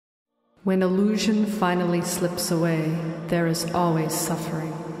When illusion finally slips away, there is always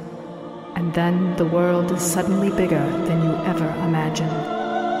suffering. And then the world is suddenly bigger than you ever imagined.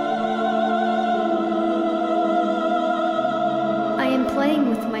 I am playing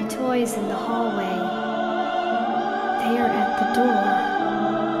with my toys in the hallway. They are at the door.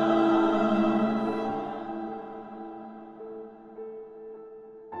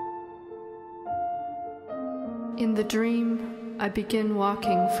 In the dream, I begin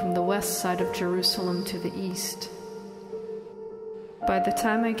walking from the west side of Jerusalem to the east. By the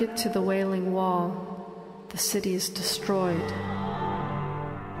time I get to the Wailing Wall, the city is destroyed.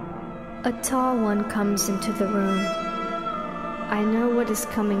 A tall one comes into the room. I know what is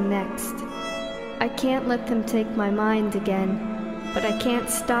coming next. I can't let them take my mind again, but I can't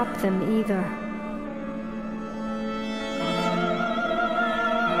stop them either.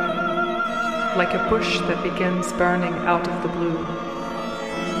 Like a bush that begins burning out of the blue,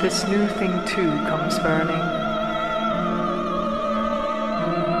 this new thing too comes burning.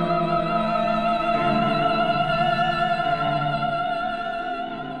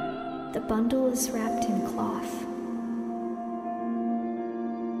 The bundle is wrapped in cloth.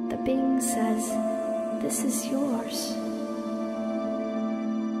 The being says, "This is yours."